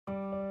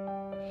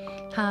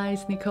Hi,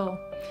 it's Nicole.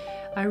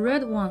 I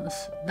read once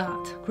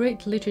that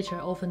great literature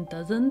often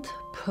doesn't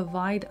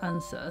provide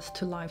answers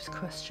to life's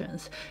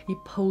questions, it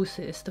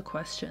poses the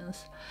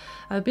questions.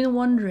 I've been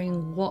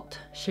wondering what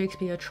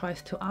Shakespeare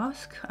tries to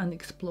ask and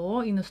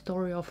explore in the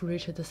story of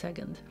Richard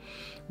II.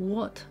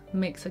 What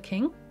makes a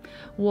king?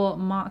 What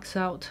marks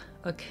out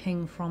a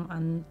king from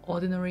an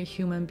ordinary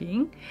human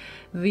being?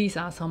 These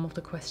are some of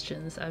the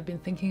questions I've been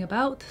thinking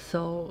about,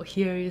 so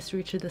here is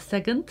Richard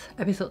II,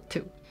 episode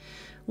 2.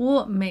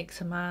 What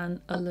makes a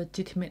man a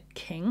legitimate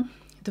king?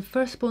 The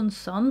firstborn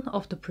son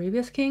of the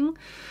previous king?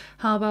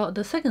 How about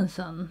the second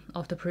son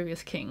of the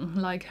previous king,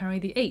 like Henry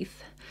VIII?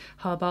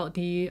 How about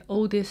the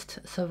oldest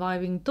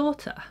surviving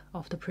daughter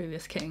of the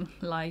previous king,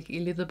 like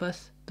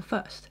Elizabeth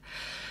I?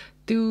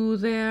 Do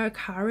their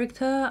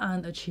character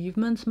and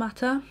achievements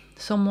matter?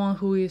 Someone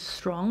who is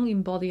strong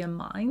in body and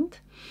mind?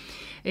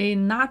 A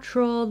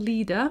natural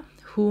leader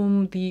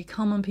whom the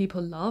common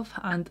people love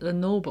and the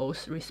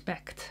nobles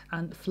respect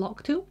and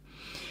flock to?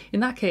 In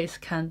that case,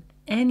 can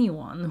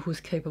anyone who's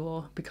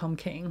capable become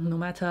king, no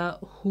matter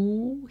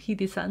who he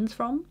descends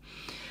from?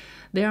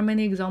 There are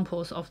many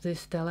examples of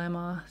this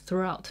dilemma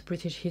throughout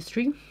British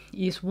history.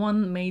 Is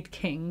one made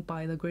king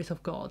by the grace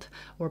of God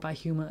or by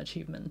human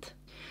achievement?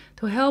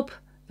 To help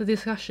the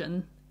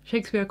discussion,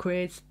 Shakespeare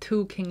creates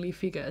two kingly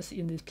figures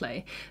in this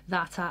play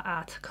that are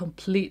at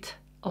complete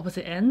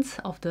opposite ends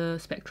of the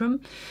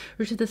spectrum.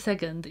 Richard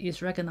II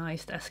is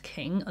recognized as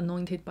king,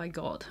 anointed by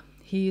God.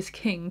 He is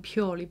king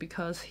purely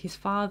because his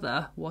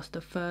father was the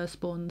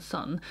firstborn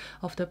son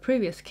of the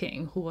previous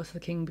king, who was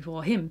the king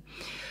before him.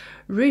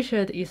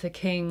 Richard is a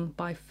king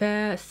by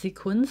fair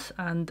sequence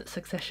and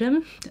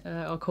succession,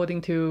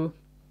 according to,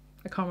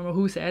 I can't remember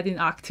who said in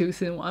Act 2,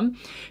 Scene 1,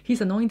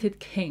 he's anointed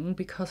king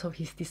because of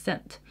his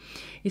descent.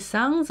 It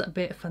sounds a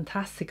bit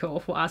fantastical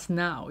for us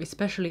now,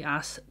 especially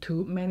as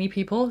to many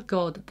people,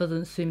 God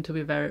doesn't seem to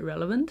be very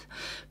relevant,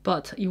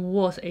 but it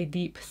was a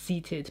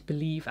deep-seated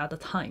belief at the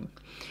time.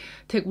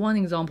 Take one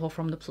example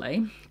from the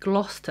play.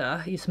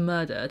 Gloucester is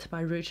murdered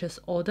by Richard's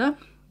order.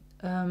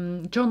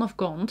 John of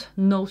Gaunt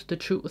knows the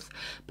truth,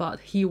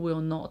 but he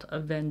will not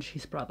avenge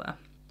his brother.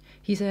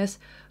 He says,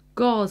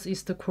 God's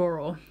is the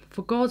quarrel,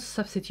 for God's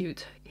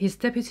substitute, his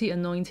deputy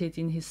anointed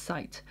in his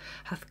sight,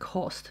 hath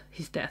caused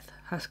his death,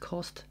 has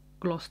caused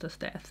Gloucester's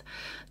death,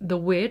 the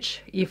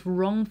which, if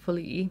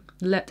wrongfully,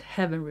 let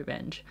heaven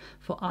revenge,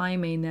 for I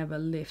may never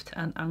lift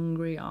an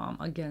angry arm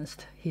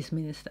against his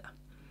minister.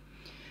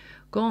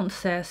 Gaunt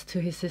says to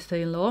his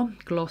sister-in-law,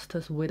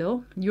 Gloucester's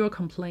widow, your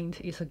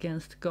complaint is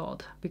against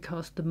God,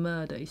 because the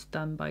murder is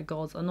done by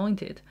God's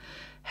anointed.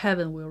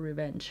 Heaven will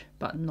revenge,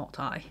 but not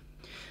I.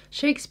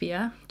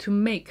 Shakespeare, to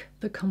make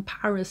the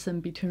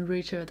comparison between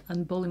Richard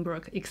and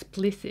Bolingbroke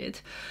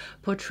explicit,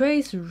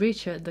 portrays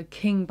Richard the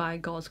king by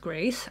God's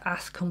grace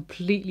as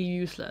completely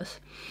useless.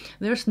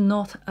 There's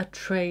not a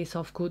trace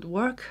of good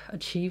work,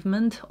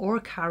 achievement, or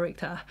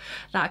character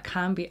that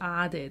can be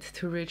added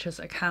to Richard's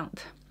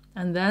account.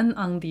 And then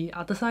on the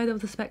other side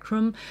of the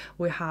spectrum,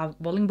 we have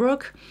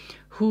Bolingbroke,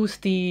 who's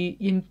the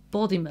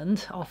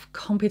embodiment of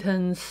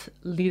competence,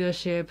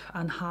 leadership,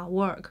 and hard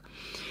work.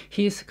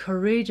 He's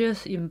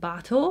courageous in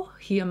battle.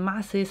 He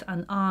amasses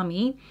an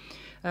army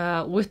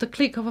with the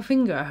click of a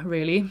finger,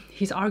 really.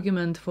 His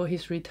argument for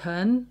his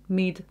return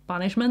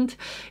mid-banishment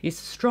is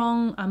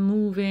strong and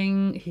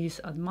moving. He's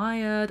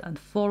admired and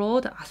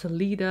followed as a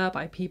leader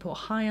by people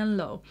high and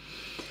low.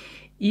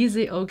 Is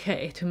it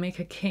okay to make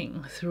a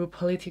king through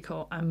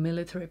political and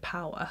military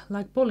power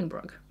like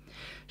Bolingbroke?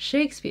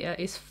 Shakespeare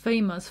is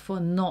famous for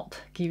not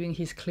giving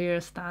his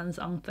clear stance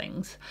on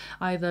things,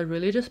 either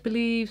religious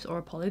beliefs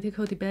or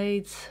political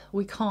debates.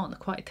 We can't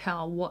quite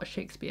tell what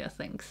Shakespeare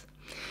thinks.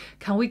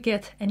 Can we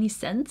get any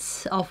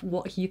sense of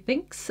what he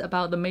thinks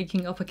about the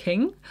making of a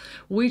king?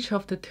 Which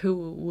of the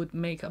two would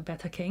make a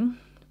better king?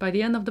 By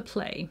the end of the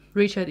play,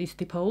 Richard is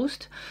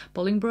deposed,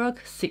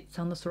 Bolingbroke sits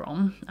on the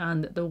throne,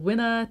 and the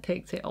winner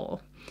takes it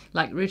all.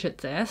 Like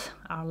Richard says,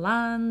 our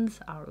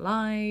lands, our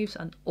lives,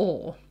 and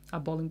all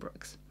are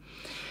Bolingbroke's.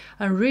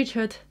 And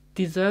Richard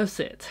deserves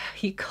it.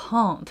 He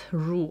can't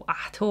rule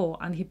at all,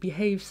 and he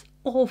behaves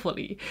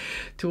awfully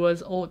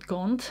towards old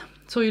Gaunt.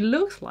 So it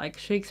looks like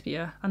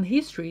Shakespeare and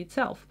history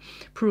itself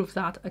prove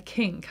that a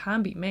king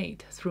can be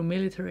made through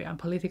military and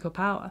political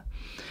power.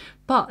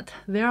 But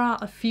there are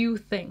a few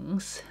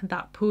things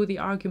that pull the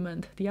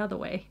argument the other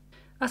way.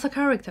 As a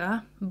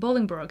character,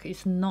 Bolingbroke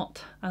is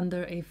not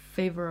under a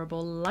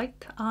favourable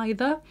light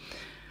either.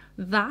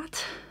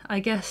 That, I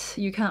guess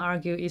you can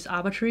argue, is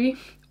arbitrary.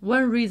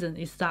 One reason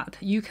is that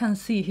you can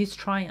see his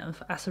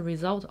triumph as a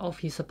result of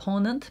his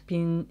opponent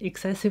being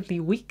excessively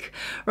weak,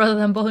 rather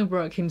than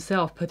Bolingbroke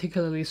himself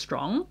particularly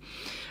strong.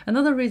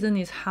 Another reason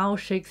is how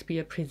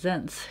Shakespeare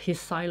presents his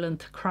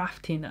silent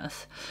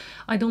craftiness.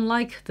 I don't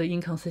like the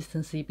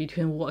inconsistency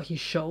between what he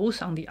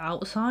shows on the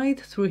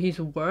outside through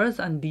his words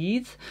and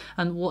deeds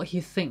and what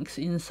he thinks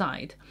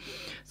inside.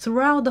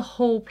 Throughout the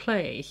whole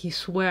play, he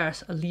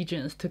swears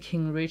allegiance to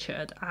King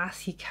Richard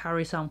as he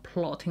carries on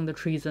plotting the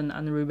treason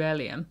and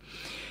rebellion.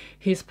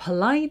 He's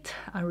polite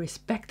and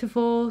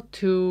respectful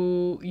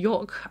to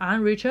York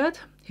and Richard.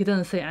 He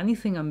doesn't say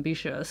anything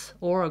ambitious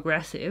or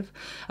aggressive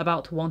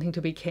about wanting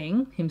to be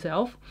king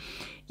himself.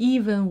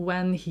 Even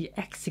when he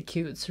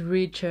executes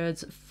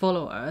Richard's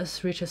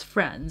followers, Richard's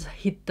friends,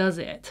 he does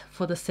it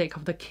for the sake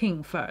of the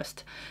king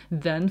first,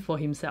 then for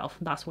himself.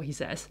 That's what he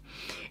says.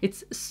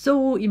 It's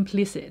so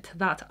implicit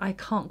that I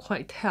can't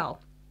quite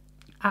tell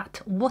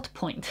at what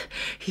point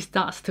he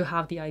starts to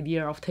have the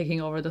idea of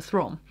taking over the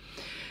throne.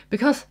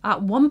 Because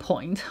at one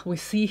point we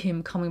see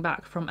him coming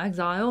back from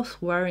exile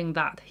swearing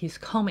that his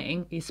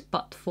coming is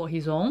but for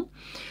his own,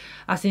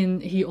 as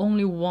in he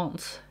only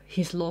wants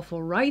his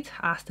lawful right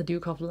as the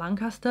Duke of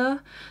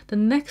Lancaster. The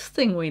next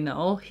thing we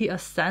know, he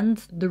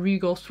ascends the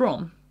regal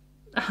throne.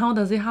 How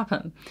does it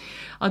happen?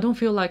 I don't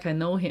feel like I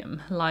know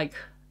him like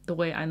the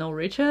way I know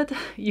Richard,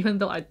 even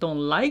though I don't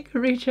like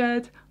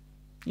Richard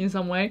in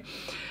some way.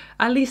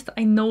 At least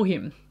I know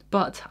him,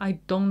 but I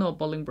don't know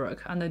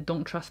Bolingbroke and I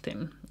don't trust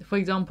him. For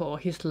example,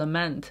 his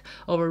lament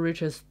over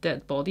Richard's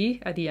dead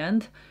body at the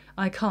end,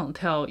 I can't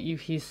tell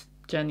if he's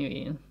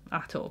genuine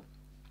at all.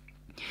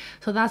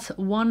 So that's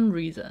one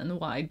reason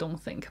why I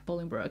don't think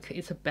Bolingbroke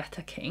is a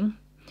better king.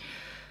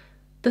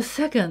 The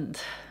second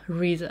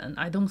reason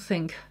I don't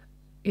think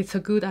it's a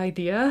good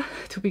idea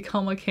to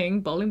become a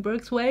king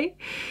Bolingbroke's way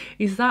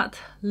is that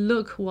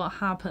look what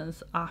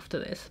happens after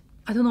this.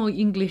 I don't know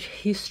English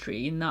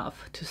history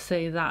enough to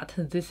say that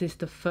this is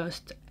the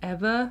first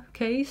ever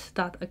case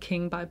that a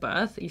king by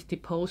birth is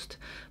deposed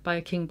by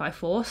a king by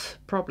force.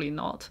 Probably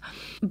not.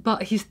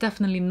 But he's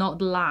definitely not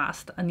the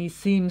last, and he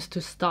seems to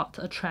start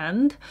a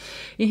trend.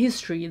 In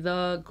history,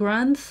 the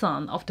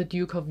grandson of the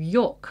Duke of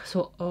York,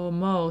 so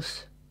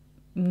almost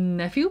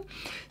nephew,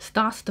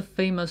 starts the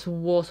famous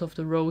Wars of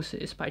the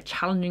Roses by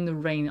challenging the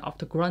reign of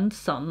the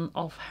grandson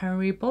of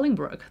Henry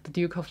Bolingbroke, the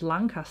Duke of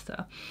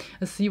Lancaster,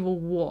 a civil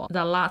war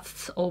that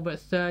lasts over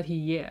 30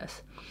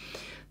 years.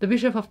 The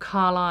Bishop of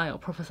Carlisle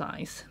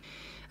prophesies,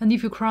 "And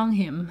if you crown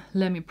him,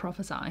 let me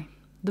prophesy.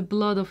 The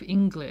blood of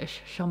English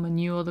shall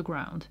manure the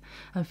ground,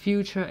 and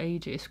future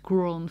ages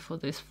groan for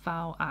this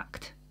foul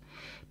act.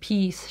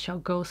 Peace shall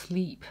go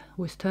sleep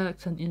with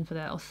Turks and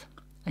infidels.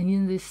 And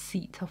in this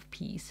seat of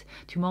peace,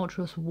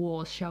 tumultuous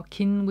wars shall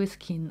kin with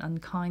kin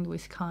and kind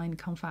with kind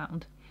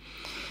confound.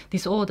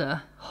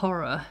 Disorder,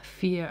 horror,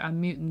 fear,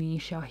 and mutiny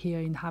shall here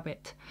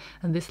inhabit,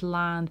 and this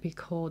land be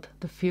called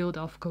the field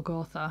of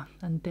Golgotha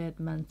and dead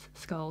men's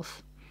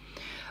skulls.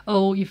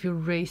 Oh, if you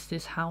raise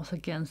this house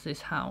against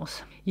this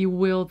house, you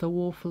will the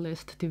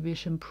woefulest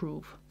division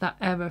prove that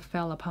ever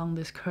fell upon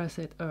this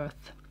cursed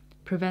earth.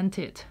 Prevent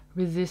it,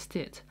 resist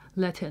it,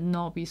 let it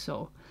not be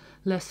so,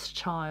 lest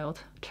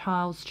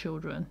child's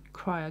children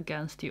cry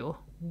against you,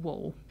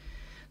 woe."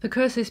 The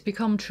curses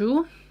become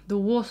true. The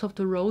Wars of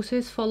the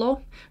Roses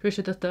follow.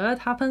 Richard III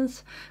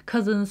happens,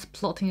 cousins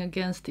plotting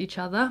against each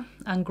other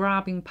and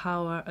grabbing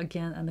power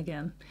again and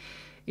again.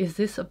 Is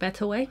this a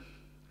better way?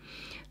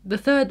 The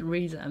third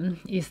reason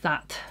is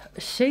that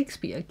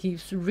Shakespeare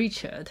gives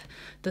Richard,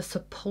 the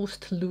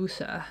supposed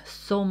loser,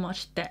 so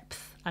much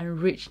depth and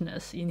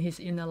richness in his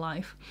inner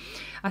life.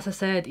 As I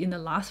said in the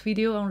last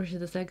video on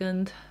Richard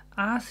II,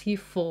 as he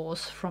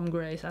falls from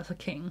grace as a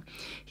king,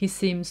 he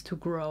seems to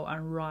grow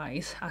and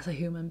rise as a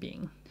human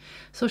being.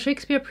 So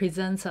Shakespeare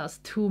presents us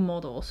two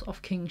models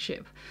of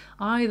kingship,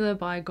 either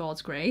by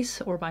God's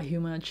grace or by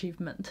human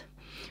achievement.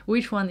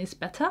 Which one is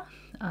better?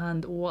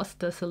 And what's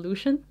the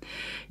solution?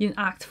 In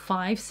Act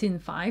 5, Scene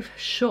 5,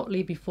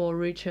 shortly before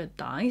Richard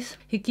dies,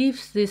 he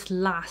gives this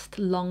last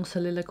long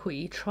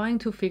soliloquy trying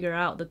to figure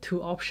out the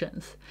two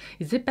options.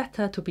 Is it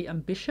better to be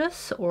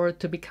ambitious or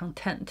to be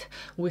content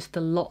with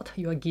the lot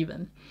you are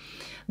given?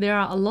 There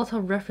are a lot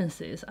of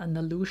references and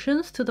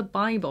allusions to the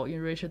Bible in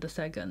Richard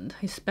II,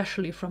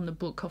 especially from the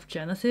book of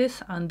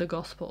Genesis and the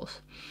Gospels.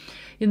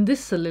 In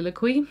this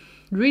soliloquy,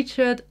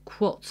 Richard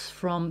quotes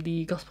from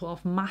the Gospel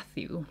of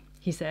Matthew.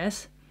 He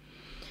says,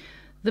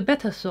 "The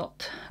better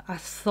sort,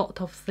 as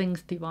thought of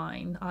things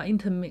divine, are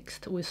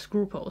intermixed with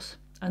scruples,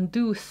 and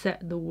do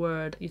set the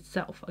word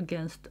itself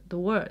against the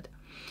word.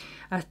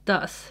 As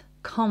thus,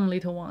 come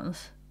little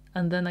ones,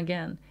 and then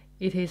again,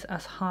 it is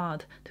as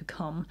hard to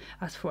come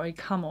as for a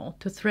camel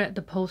to thread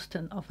the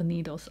postern of a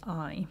needle's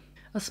eye."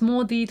 A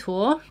small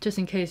detour, just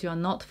in case you are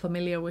not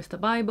familiar with the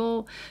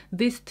Bible,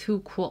 these two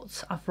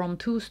quotes are from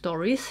two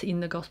stories in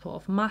the Gospel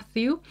of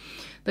Matthew.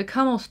 The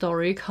camel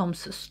story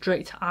comes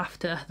straight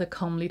after the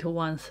Come Little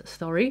Ones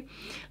story.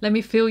 Let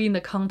me fill in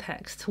the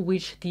context,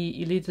 which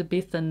the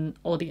Elizabethan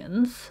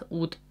audience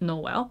would know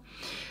well,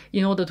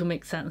 in order to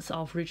make sense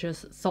of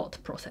Richard's thought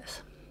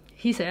process.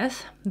 He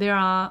says, "There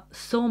are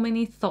so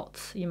many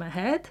thoughts in my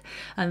head,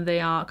 and they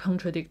are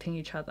contradicting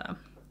each other.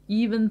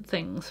 Even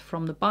things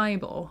from the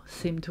Bible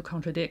seem to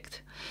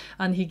contradict."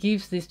 And he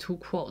gives these two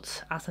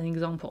quotes as an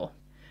example.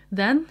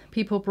 Then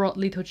people brought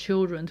little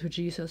children to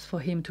Jesus for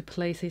him to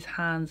place his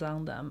hands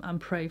on them and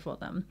pray for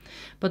them.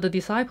 But the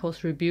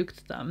disciples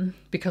rebuked them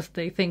because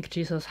they think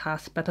Jesus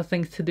has better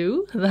things to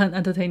do than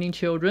entertaining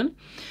children.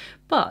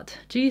 But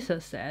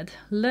Jesus said,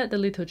 "Let the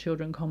little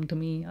children come to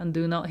me and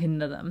do not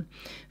hinder them,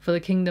 for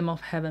the kingdom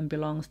of heaven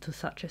belongs to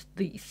such as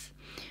these."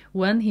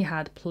 When he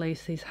had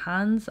placed his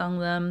hands on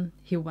them,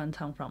 he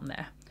went on from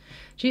there.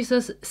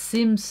 Jesus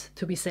seems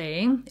to be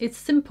saying, it's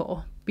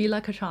simple, be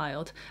like a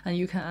child, and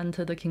you can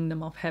enter the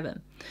kingdom of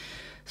heaven.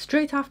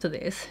 Straight after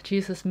this,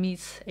 Jesus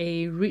meets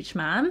a rich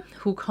man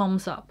who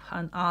comes up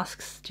and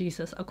asks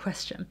Jesus a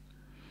question.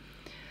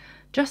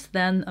 Just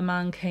then, a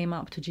man came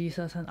up to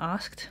Jesus and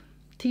asked,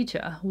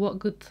 "Teacher, what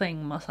good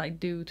thing must I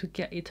do to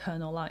get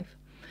eternal life?"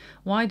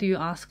 "Why do you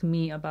ask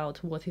me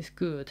about what is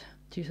good?"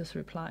 Jesus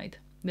replied.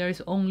 "There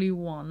is only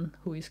one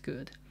who is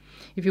good.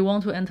 If you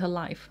want to enter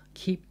life,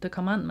 keep the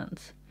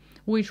commandments."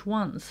 "Which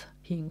ones?"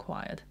 he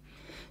inquired.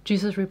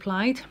 Jesus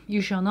replied,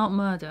 "You shall not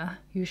murder,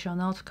 you shall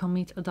not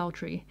commit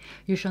adultery,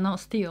 you shall not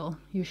steal,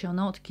 you shall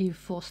not give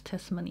false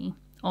testimony,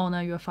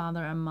 honor your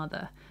father and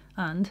mother,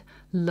 and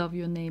love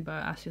your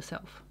neighbor as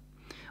yourself."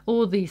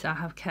 "All these I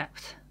have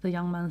kept," the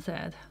young man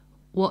said.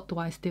 "What do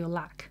I still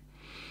lack?"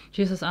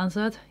 Jesus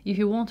answered, "If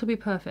you want to be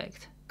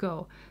perfect,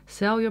 go,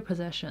 sell your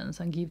possessions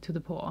and give to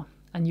the poor,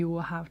 and you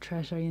will have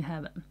treasure in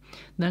heaven.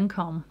 Then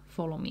come,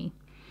 follow me."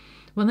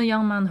 When the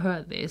young man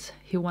heard this,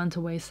 he went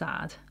away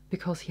sad,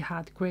 because he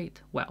had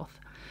great wealth.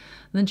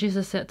 Then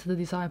Jesus said to the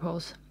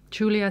disciples,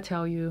 "Truly I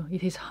tell you,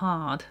 it is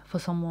hard for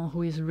someone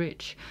who is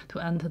rich to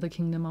enter the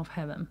kingdom of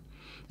heaven.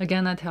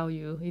 Again I tell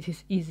you, it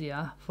is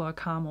easier for a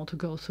camel to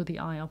go through the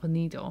eye of a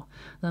needle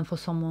than for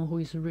someone who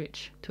is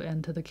rich to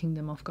enter the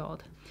kingdom of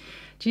God."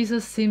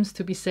 Jesus seems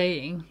to be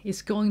saying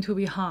it's going to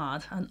be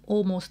hard and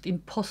almost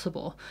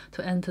impossible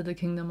to enter the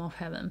kingdom of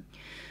heaven.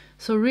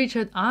 So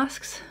Richard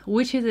asks,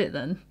 which is it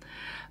then?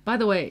 By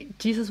the way,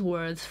 Jesus'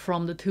 words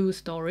from the two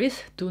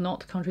stories do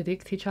not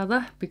contradict each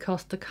other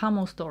because the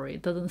camel story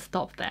doesn't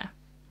stop there.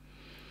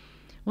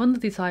 When the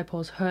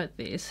disciples heard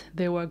this,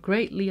 they were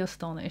greatly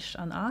astonished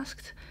and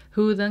asked,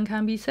 "Who then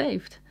can be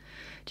saved?"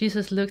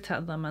 Jesus looked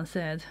at them and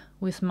said,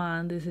 "With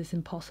man this is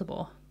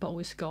impossible, but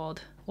with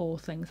God all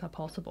things are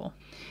possible."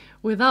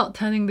 Without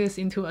turning this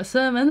into a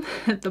sermon,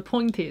 the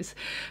point is,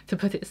 to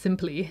put it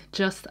simply,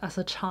 just as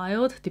a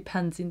child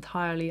depends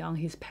entirely on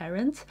his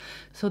parents,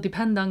 so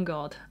depend on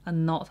God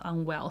and not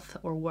on wealth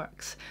or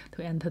works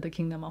to enter the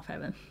kingdom of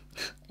heaven.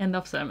 End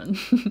of sermon.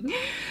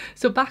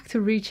 So back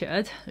to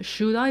Richard.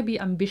 Should I be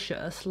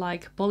ambitious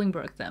like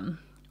Bolingbroke then?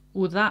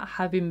 Would that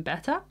have been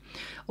better?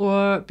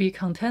 Or be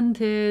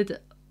contented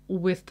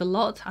with the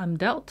lot I'm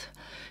dealt?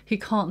 He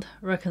can't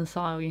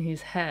reconcile in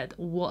his head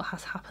what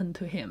has happened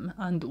to him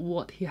and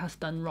what he has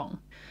done wrong.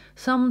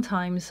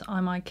 "Sometimes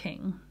I'm my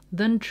king,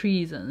 then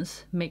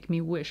treasons make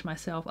me wish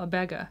myself a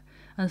beggar,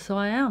 and so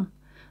I am.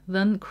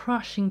 Then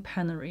crushing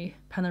penury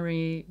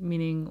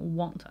meaning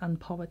want and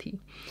poverty,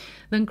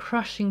 then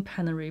crushing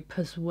penury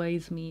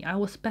persuades me I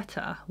was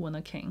better when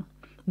a king.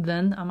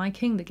 Then am I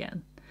kinged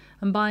again,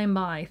 and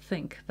by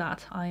think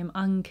that I am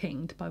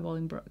unkinged by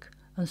Bolingbroke,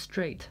 and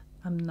straight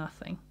am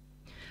nothing."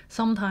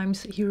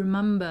 Sometimes he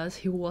remembers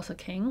he was a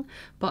king,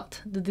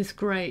 but the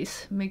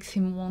disgrace makes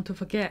him want to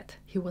forget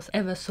he was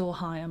ever so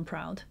high and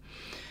proud.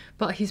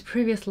 But his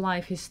previous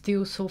life is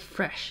still so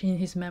fresh in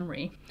his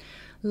memory.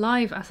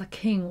 Life as a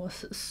king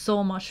was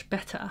so much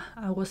better.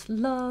 I was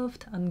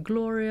loved and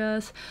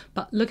glorious,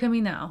 but look at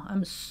me now.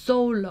 I'm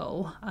so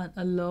low and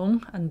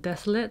alone and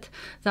desolate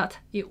that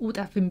it would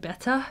have been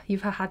better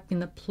if I had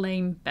been a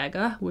plain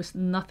beggar with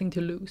nothing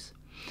to lose.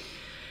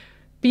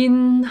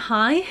 Being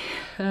high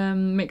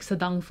makes the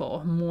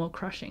downfall more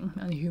crushing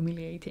and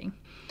humiliating.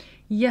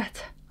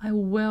 Yet I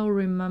well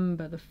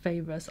remember the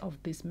favours of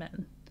these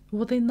men.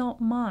 Were they not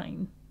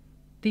mine?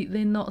 Did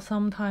they not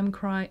sometime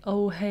cry,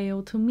 "Oh,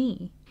 hail to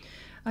me"?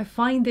 I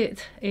find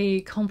it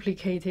a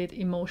complicated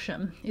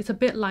emotion. It's a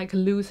bit like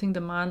losing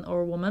the man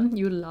or woman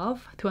you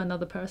love to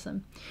another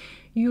person.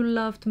 You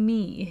loved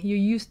me. You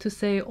used to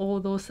say all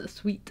those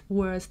sweet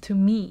words to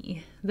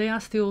me. They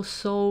are still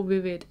so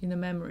vivid in the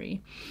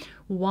memory.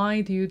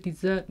 Why do you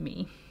desert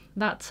me?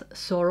 That's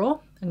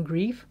sorrow and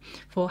grief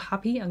for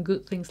happy and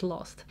good things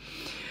lost.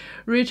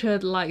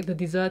 Richard, like the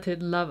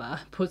deserted lover,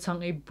 puts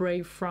on a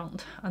brave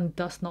front and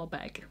does not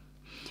beg.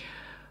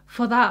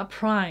 For that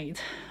pride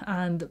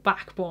and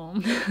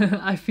backbone,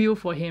 I feel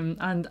for him,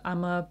 and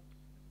I'm a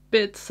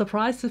bit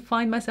surprised to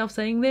find myself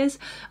saying this.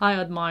 I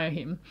admire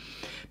him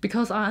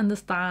because I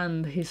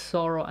understand his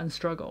sorrow and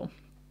struggle,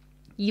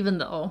 even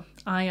though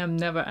I am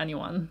never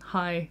anyone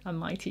high and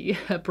mighty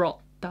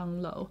brought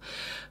down low.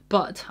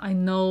 But I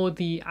know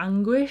the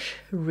anguish,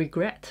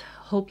 regret,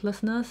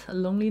 hopelessness,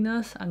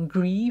 loneliness and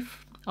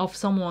grief of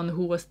someone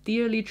who was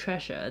dearly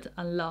treasured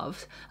and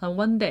loved, and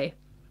one day,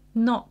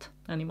 not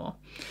anymore.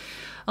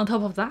 On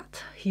top of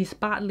that, he's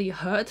badly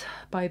hurt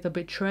by the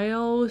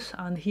betrayals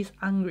and he's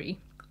angry.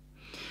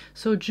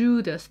 So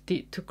Judas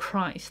did to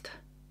Christ,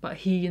 but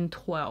he in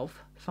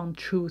 12 found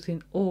truth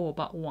in all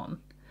but one.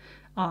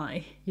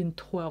 I in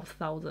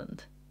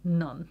 12,000,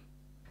 none.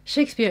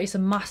 Shakespeare is a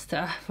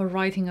master for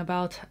writing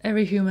about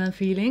every human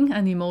feeling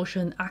and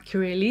emotion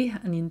accurately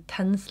and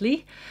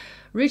intensely.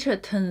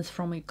 Richard turns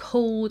from a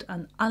cold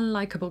and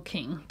unlikable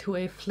king to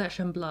a flesh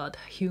and blood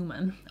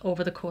human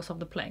over the course of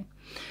the play.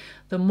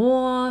 The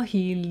more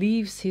he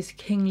leaves his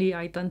kingly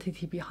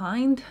identity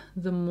behind,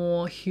 the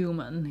more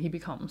human he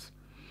becomes.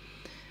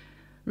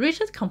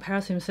 Richard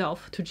compares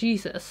himself to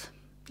Jesus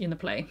in the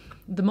play.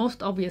 The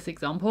most obvious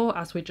example,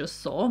 as we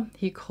just saw,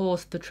 he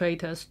calls the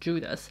traitors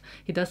Judas.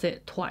 He does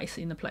it twice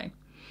in the play.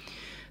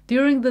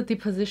 During the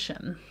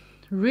deposition,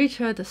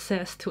 Richard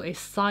says to a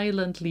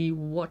silently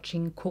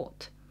watching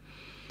court,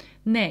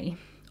 "Nay,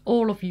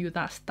 all of you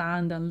that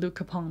stand and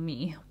look upon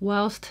me,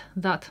 whilst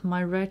that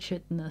my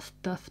wretchedness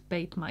doth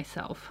bate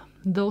myself,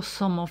 though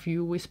some of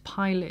you with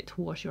Pilate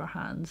wash your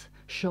hands,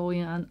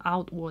 showing an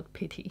outward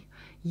pity,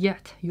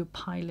 yet you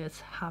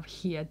Pilates have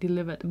here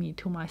delivered me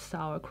to my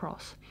sour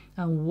cross,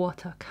 and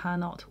water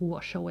cannot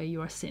wash away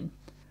your sin."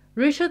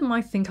 Richard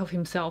might think of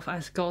himself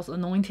as God's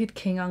anointed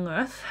king on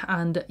earth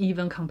and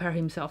even compare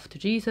himself to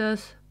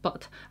Jesus,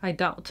 but I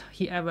doubt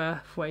he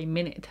ever for a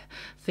minute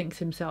thinks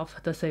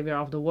himself the savior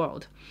of the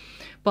world.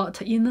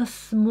 But in a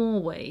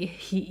small way,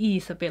 he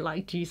is a bit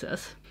like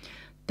Jesus.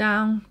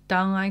 Down,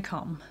 down I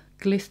come,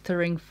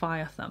 glistering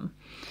fire thumb,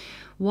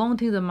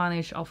 wanting the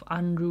manage of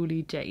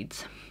unruly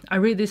jades. I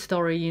read this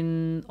story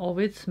in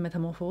Ovid's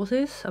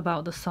Metamorphoses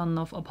about the son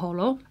of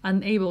Apollo,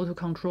 unable to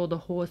control the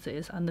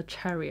horses and the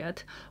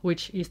chariot,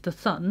 which is the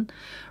sun,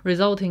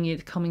 resulting in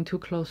it coming too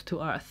close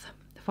to earth.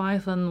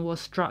 Phaethon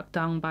was struck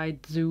down by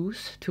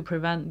Zeus to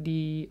prevent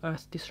the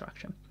earth's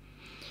destruction.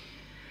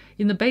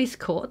 In the base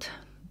court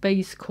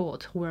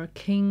where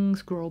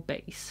kings grow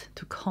base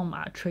to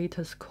combat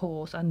traitors'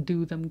 cause and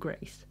do them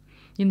grace.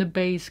 In the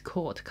base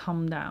court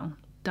come down,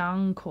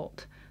 down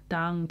court,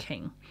 down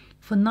king,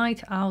 for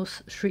night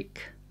owls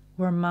shriek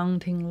where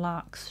mounting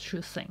larks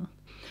should sing.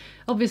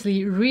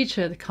 Obviously,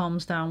 Richard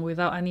comes down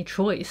without any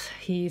choice.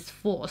 He is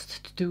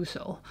forced to do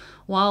so,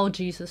 while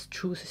Jesus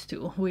chooses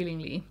to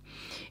willingly.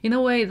 In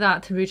a way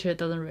that Richard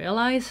doesn't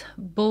realize,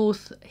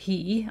 both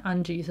he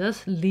and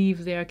Jesus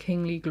leave their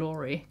kingly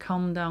glory,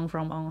 come down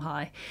from on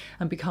high,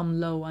 and become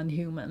low and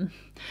human.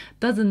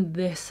 Doesn't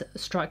this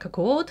strike a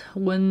chord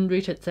when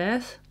Richard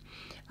says,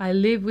 "I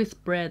live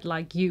with bread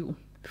like you,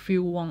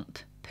 feel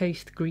want,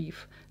 taste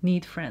grief,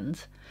 need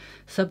friends.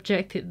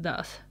 Subjected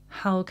thus,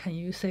 how can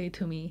you say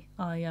to me,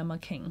 I am a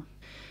king?"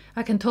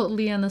 I can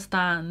totally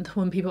understand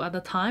when people at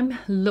the time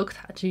looked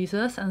at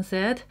Jesus and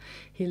said,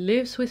 "He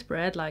lives with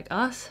bread like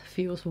us,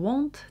 feels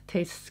want,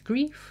 tastes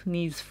grief,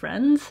 needs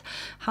friends.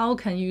 How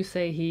can you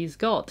say he is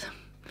God?"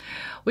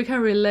 We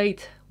can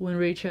relate when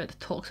Richard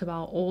talks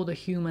about all the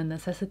human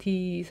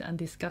necessities and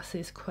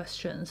discusses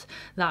questions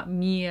that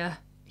mere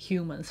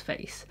humans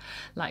face,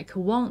 like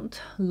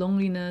want,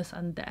 loneliness,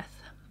 and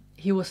death.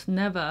 He was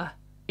never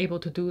able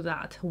to do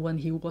that when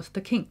he was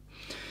the king.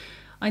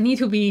 I need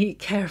to be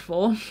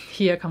careful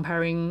here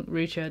comparing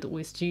Richard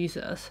with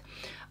Jesus.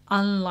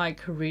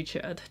 Unlike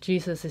Richard,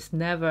 Jesus is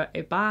never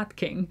a bad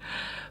king.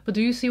 But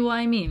do you see what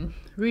I mean?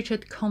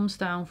 Richard comes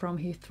down from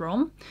his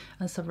throne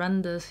and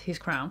surrenders his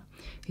crown.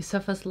 He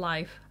suffers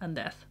life and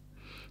death.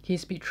 He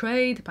is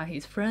betrayed by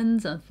his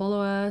friends and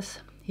followers.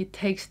 He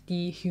takes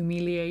the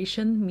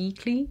humiliation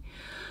meekly.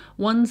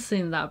 One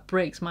scene that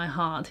breaks my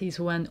heart is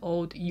when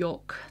old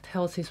York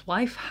tells his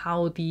wife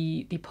how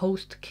the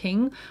deposed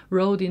king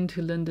rode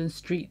into London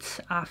streets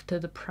after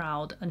the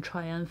proud and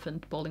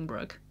triumphant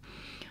Bolingbroke.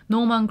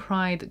 No man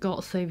cried,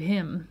 "God save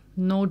him,"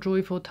 no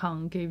joyful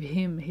tongue gave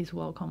him his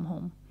welcome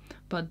home.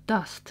 But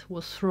dust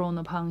was thrown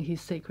upon his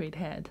sacred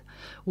head,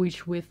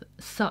 which with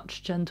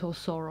such gentle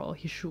sorrow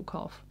he shook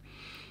off.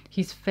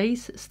 His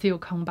face still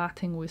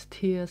combating with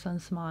tears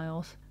and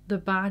smiles, the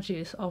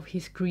badges of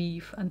his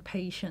grief and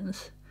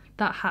patience,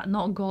 that had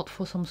not God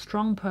for some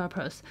strong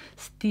purpose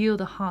steal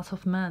the hearts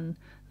of men,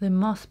 they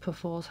must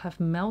perforce have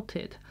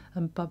melted,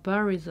 and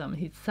barbarism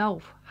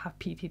itself have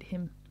pitied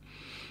him.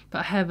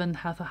 But heaven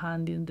hath a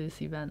hand in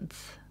these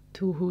events,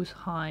 to whose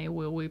high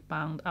will we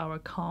bound our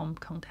calm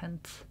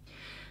contents.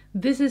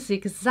 This is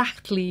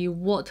exactly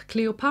what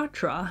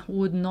Cleopatra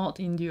would not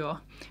endure.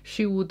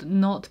 She would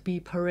not be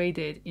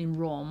paraded in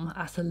Rome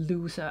as a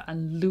loser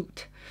and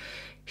loot.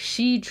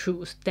 She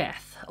chose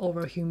death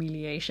over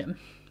humiliation.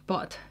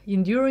 But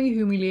enduring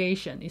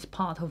humiliation is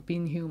part of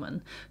being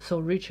human, so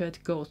Richard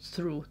goes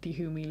through the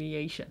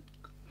humiliation.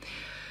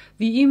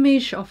 The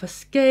image of a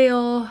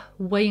scale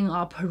weighing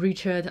up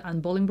Richard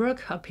and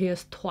Bolingbroke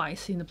appears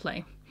twice in the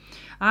play.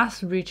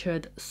 As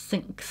Richard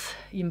sinks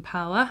in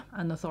power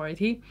and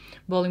authority,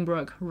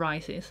 Bolingbroke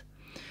rises.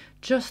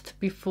 Just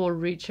before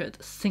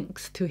Richard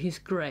sinks to his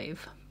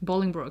grave,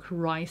 Bolingbroke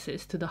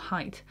rises to the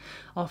height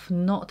of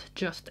not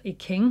just a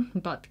king,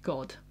 but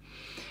God.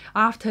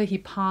 After he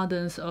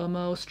pardons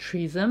Irma's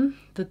treason,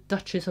 the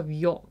Duchess of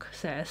York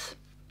says,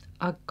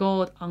 "A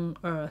god on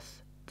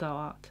earth thou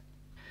art."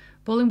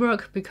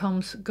 Bolingbroke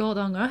becomes god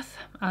on earth,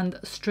 and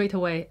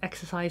straightway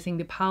exercising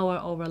the power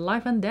over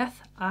life and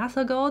death as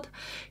a god,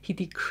 he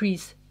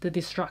decrees the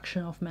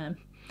destruction of men.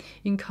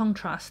 In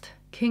contrast,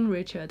 King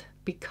Richard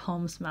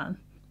becomes man.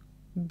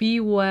 Be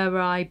wherever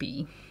I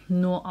be,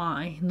 nor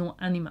I, nor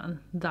any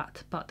man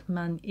that but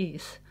man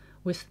is,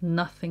 with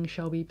nothing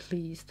shall be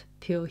pleased,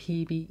 till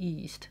he be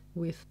eased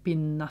with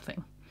being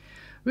nothing.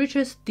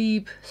 Richard's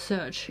deep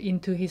search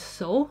into his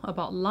soul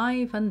about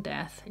life and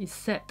death is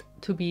said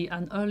to be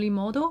an early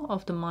model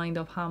of the mind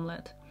of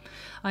Hamlet.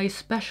 I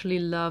especially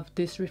love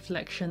this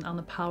reflection on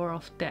the power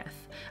of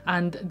death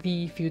and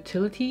the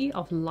futility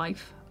of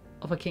life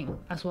of a king,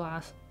 as well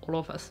as all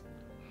of us.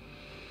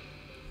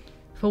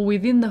 For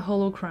within the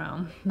hollow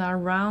crown that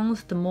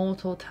rounds the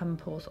mortal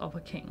temples of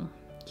a king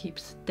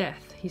keeps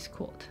death his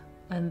court,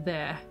 and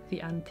there the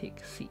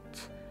antic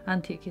seats.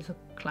 Antic is a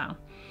clown.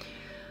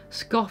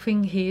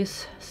 Scoffing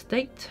his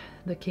state,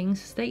 the king's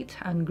state,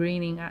 and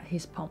grinning at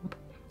his pomp,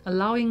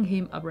 allowing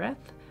him a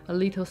breath, a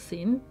little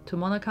sin, to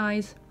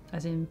monarchize,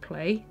 as in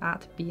play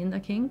at being a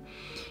king,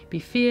 be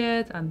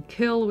feared and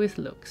kill with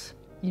looks,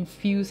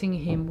 infusing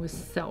him with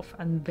self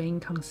and vain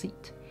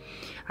conceit,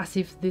 as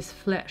if this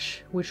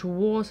flesh which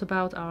wars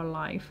about our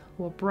life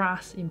were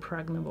brass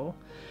impregnable,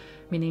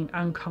 meaning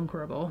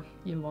unconquerable,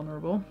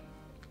 invulnerable.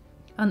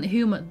 And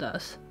humoured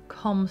thus,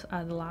 comes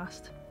at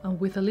last, and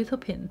with a little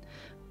pin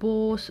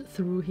bores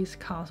through his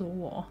castle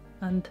wall,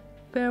 and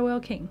farewell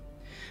king.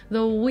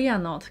 Though we are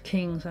not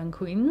kings and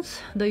queens,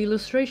 the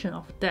illustration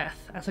of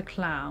death as a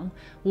clown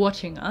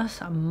watching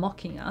us and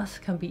mocking us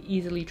can be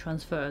easily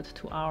transferred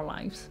to our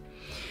lives.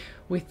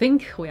 We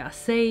think we are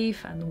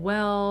safe and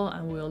well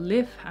and will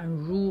live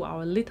and rule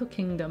our little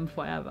kingdom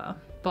forever,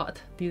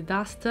 but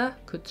disaster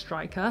could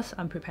strike us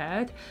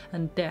unprepared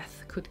and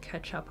death could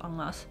catch up on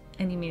us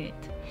any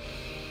minute.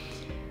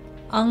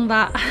 On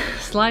that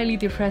slightly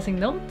depressing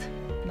note,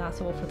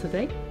 that's all for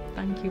today.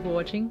 Thank you for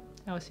watching.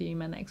 I'll see you in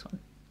my next one.